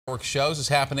Shows is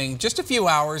happening just a few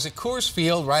hours at Coors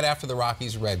Field right after the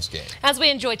Rockies-Reds game. As we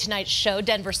enjoy tonight's show,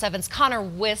 Denver 7's Connor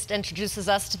Wist introduces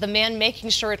us to the man making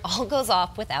sure it all goes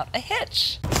off without a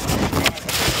hitch.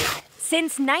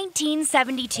 Since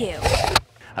 1972.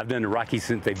 I've done the Rockies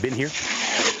since they've been here.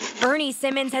 Ernie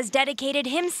Simmons has dedicated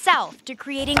himself to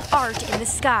creating art in the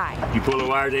sky. You pull a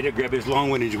wire, they grab this long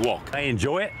one and you walk. I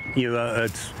enjoy it.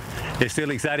 It's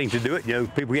still exciting to do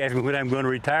it. People ask me when I'm going to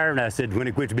retire, and I said when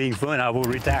it quits being fun, I will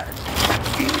retire.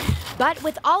 But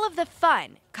with all of the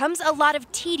fun comes a lot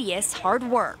of tedious hard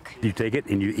work. You take it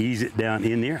and you ease it down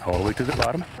in there all the way to the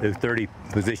bottom. There's 30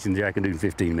 positions there I can do in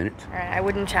 15 minutes. All right, I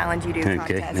wouldn't challenge you to a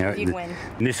contest if you'd win.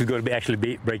 And this is going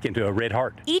to break into a red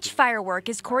heart. Each firework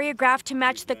is choreographed to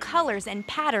match the colors and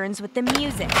patterns with the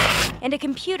music. And a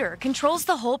computer controls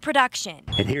the whole production.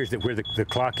 And here's where the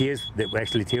clock is that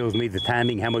actually tells me the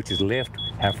timing, how much is left,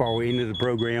 how far we're into the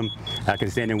program. I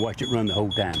can stand there and watch it run the whole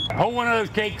time. Hold one of those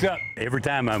cakes up. Every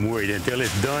time I'm worried until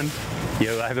it's done.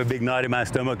 I have a big knot in my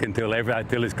stomach until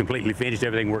it's completely finished,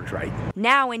 everything works right.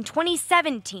 Now in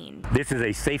 2017, this is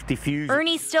a safety fuse.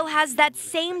 Ernie still has that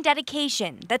same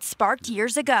dedication that sparked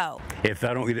years ago. If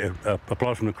I don't get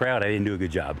applause from the crowd, I didn't do a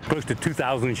good job. Close to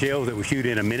 2,000 shells that we shoot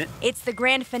in a minute. It's the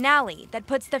grand finale that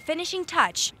puts the finishing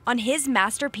touch on his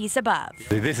masterpiece above.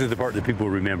 This is the part that people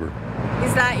remember.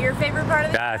 Is that your favorite part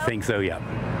of the show? I think so, yeah.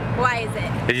 Why is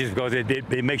it? It's just because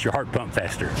it makes your heart pump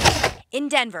faster. In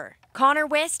Denver, Connor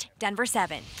Wist, Denver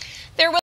 7.